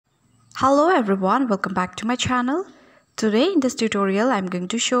Hello everyone, welcome back to my channel. Today in this tutorial I'm going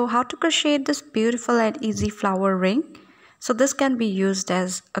to show how to crochet this beautiful and easy flower ring. So this can be used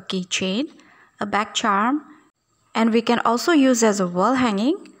as a keychain, a back charm, and we can also use as a wall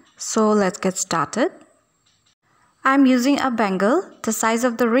hanging. So let's get started. I'm using a bangle. The size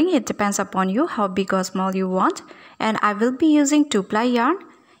of the ring, it depends upon you how big or small you want, and I will be using 2-ply yarn.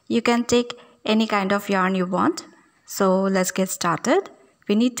 You can take any kind of yarn you want. So let's get started.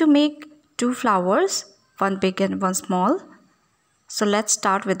 We need to make 2 flowers, one big and one small. So let's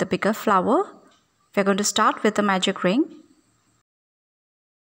start with the bigger flower. We're going to start with the magic ring.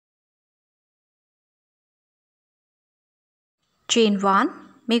 Chain 1,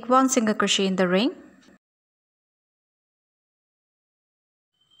 make 1 single crochet in the ring.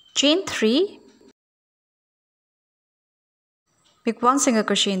 Chain 3, make 1 single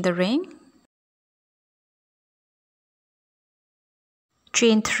crochet in the ring.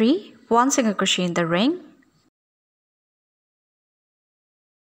 Chain 3, 1 single crochet in the ring.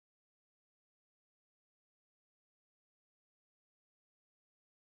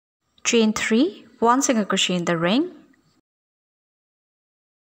 Chain 3, 1 single crochet in the ring.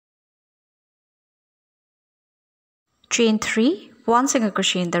 Chain 3, 1 single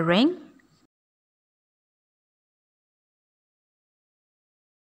crochet in the ring.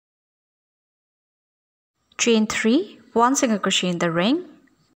 Chain 3, 1 single crochet in the ring.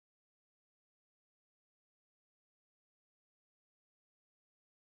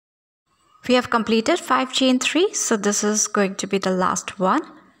 We have completed 5 chain 3, so this is going to be the last one.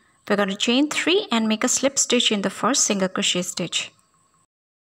 We're going to chain 3 and make a slip stitch in the first single crochet stitch.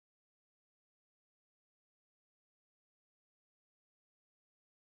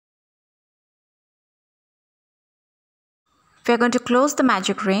 We're going to close the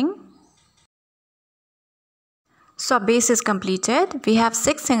magic ring. So our base is completed. We have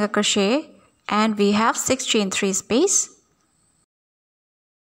 6 single crochet and we have 6 chain 3 space.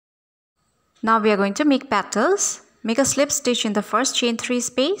 Now we are going to make petals. Make a slip stitch in the first chain 3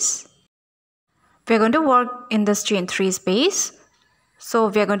 space. We are going to work in this chain 3 space. So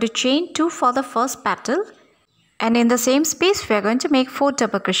we are going to chain 2 for the first petal, and in the same space we are going to make 4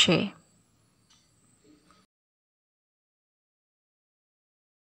 double crochet.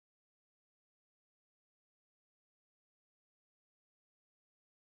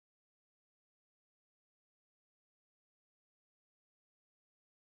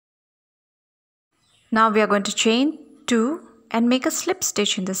 Now we are going to chain 2 and make a slip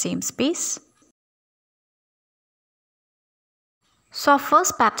stitch in the same space. So our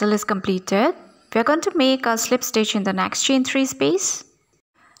first petal is completed. We are going to make a slip stitch in the next chain 3 space.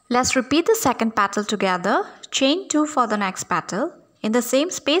 Let's repeat the second petal together. Chain 2 for the next petal. In the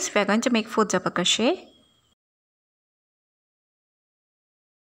same space we are going to make 4 double crochet.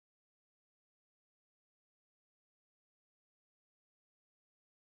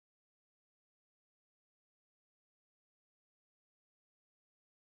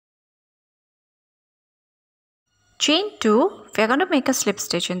 Chain 2, we are going to make a slip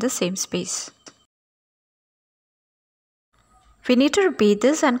stitch in the same space. We need to repeat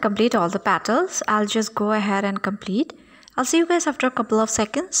this and complete all the petals. I'll just go ahead and complete. I'll see you guys after a couple of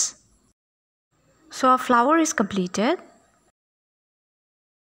seconds. So our flower is completed.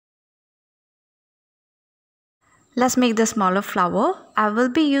 Let's make the smaller flower. I will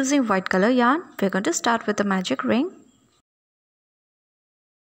be using white color yarn. We're going to start with the magic ring.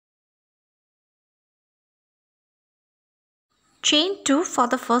 Chain 2 for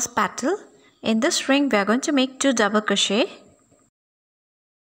the first petal. In this ring we are going to make 2 double crochet.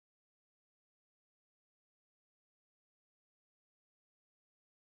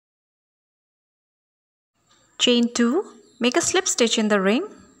 Chain 2, make a slip stitch in the ring.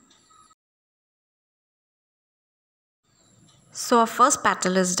 So our first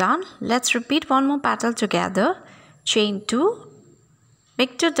petal is done. Let's repeat one more petal together. Chain 2,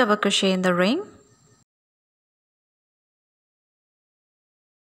 make 2 double crochet in the ring.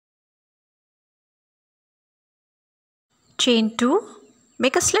 Chain 2,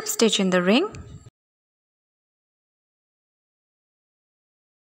 make a slip stitch in the ring.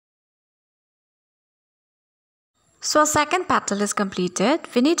 So our second petal is completed.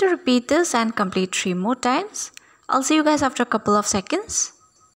 We need to repeat this and complete 3 more times. I'll see you guys after a couple of seconds.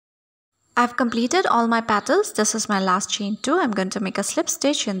 I've completed all my petals. This is my last chain 2. I'm going to make a slip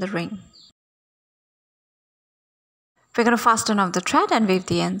stitch in the ring. We're going to fasten off the thread and weave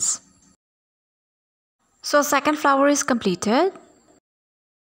the ends. So our second flower is completed.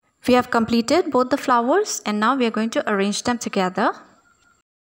 We have completed both the flowers and now we are going to arrange them together.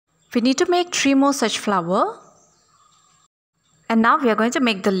 We need to make 3 more such flowers. And now we are going to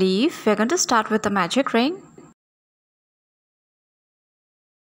make the leaf. We are going to start with the magic ring.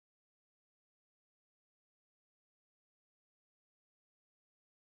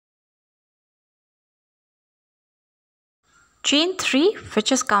 Chain 3,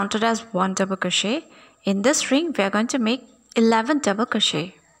 which is counted as 1 double crochet. In this ring we are going to make 11 double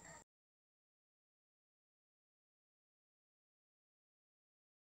crochet.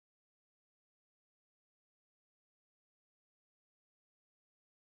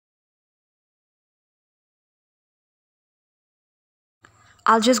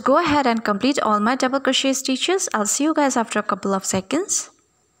 I'll just go ahead and complete all my double crochet stitches. I'll see you guys after a couple of seconds.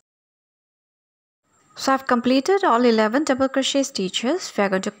 So I've completed all 11 double crochet stitches. We are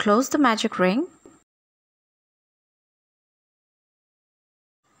going to close the magic ring.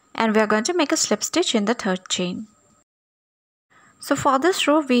 And we are going to make a slip stitch in the third chain. So for this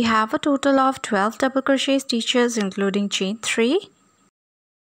row we have a total of 12 double crochet stitches including chain 3.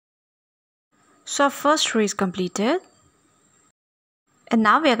 So our first row is completed. And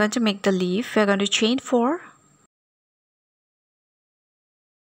now we are going to make the leaf. We are going to chain 4.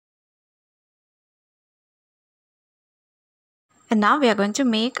 And now we are going to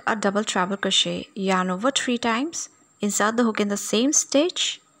make a double treble crochet. Yarn over 3 times. Insert the hook in the same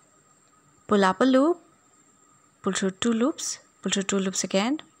stitch. Pull up a loop. Pull through 2 loops. Pull through 2 loops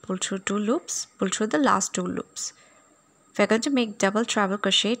again. Pull through 2 loops. Pull through the last 2 loops. We are going to make double treble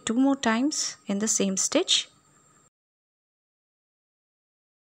crochet 2 more times in the same stitch.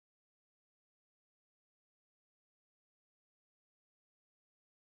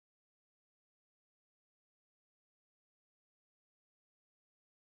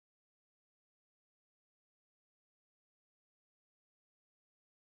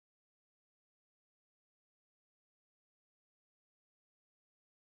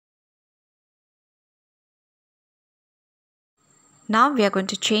 Now we are going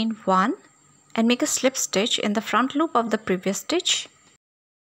to chain 1 and make a slip stitch in the front loop of the previous stitch.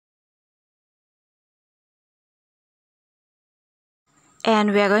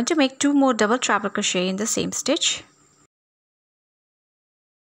 And we are going to make 2 more double treble crochet in the same stitch.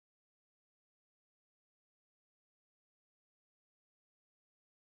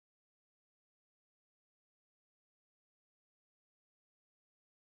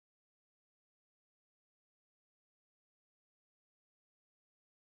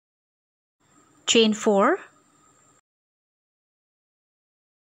 Chain 4.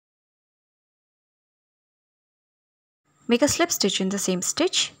 Make a slip stitch in the same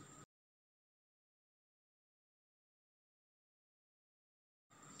stitch.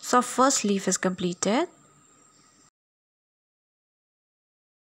 So our first leaf is completed.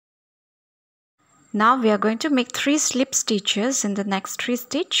 Now we are going to make 3 slip stitches in the next 3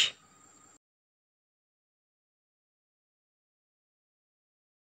 stitches.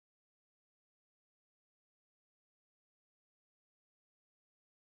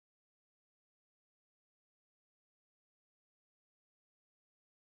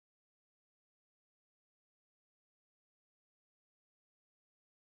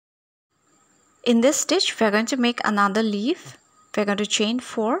 In this stitch we are going to make another leaf. We are going to chain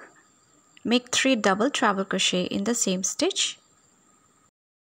 4. Make 3 double treble crochet in the same stitch.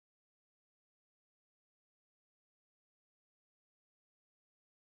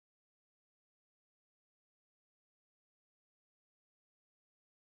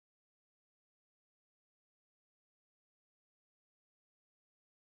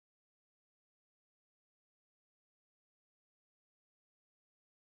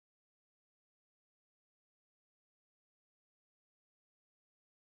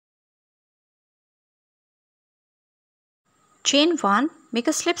 Chain 1, make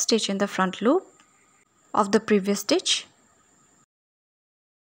a slip stitch in the front loop of the previous stitch.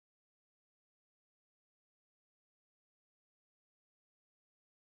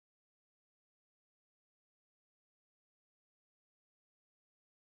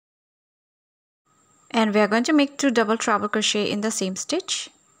 And we are going to make 2 double treble crochet in the same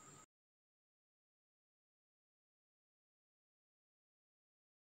stitch.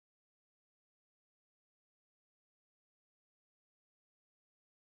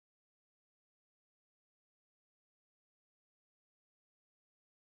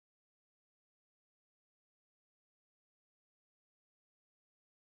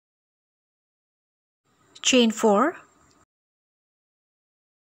 Chain 4.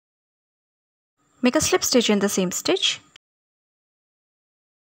 Make a slip stitch in the same stitch.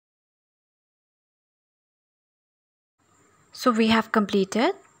 So we have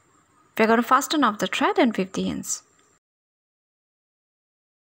completed. We are going to fasten off the thread and weave the ends.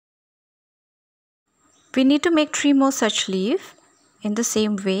 We need to make 3 more such leaves. in the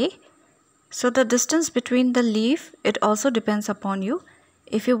same way. So the distance between the leaf, it also depends upon you.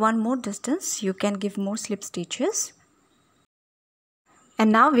 If you want more distance, you can give more slip stitches.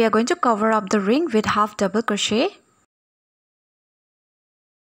 And now we are going to cover up the ring with half double crochet.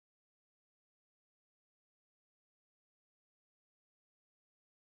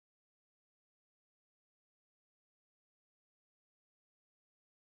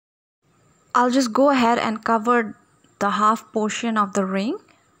 I'll just go ahead and cover the half portion of the ring.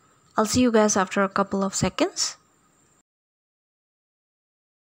 I'll see you guys after a couple of seconds.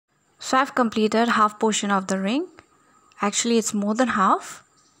 So I've completed half portion of the ring. Actually, it's more than half.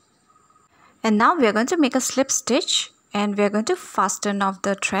 And now we are going to make a slip stitch and we are going to fasten off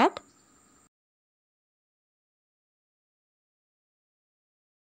the thread.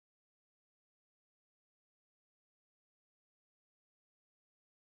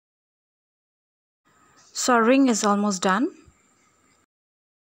 So our ring is almost done.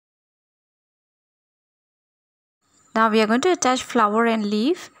 Now we are going to attach flower and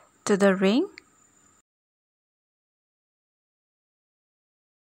leaf to the ring.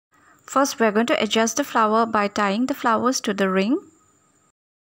 First, we are going to adjust the flower by tying the flowers to the ring.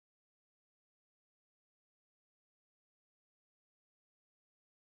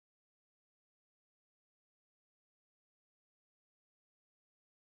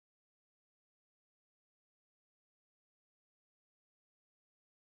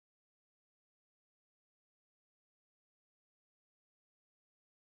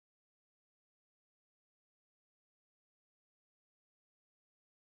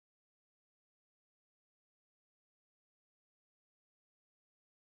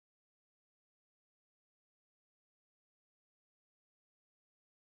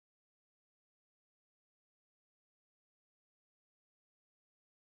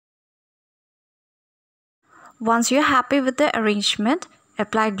 Once you're happy with the arrangement,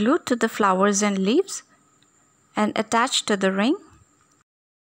 apply glue to the flowers and leaves and attach to the ring.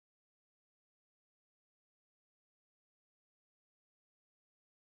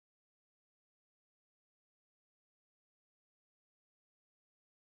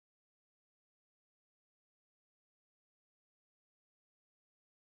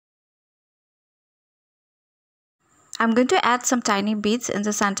 I'm going to add some tiny beads in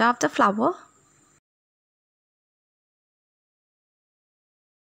the center of the flower.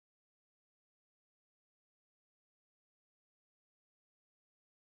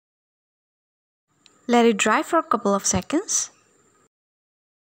 Let it dry for a couple of seconds.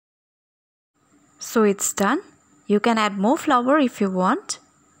 So it's done. You can add more flower if you want.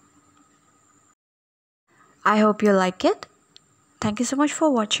 I hope you like it. Thank you so much for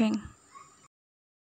watching.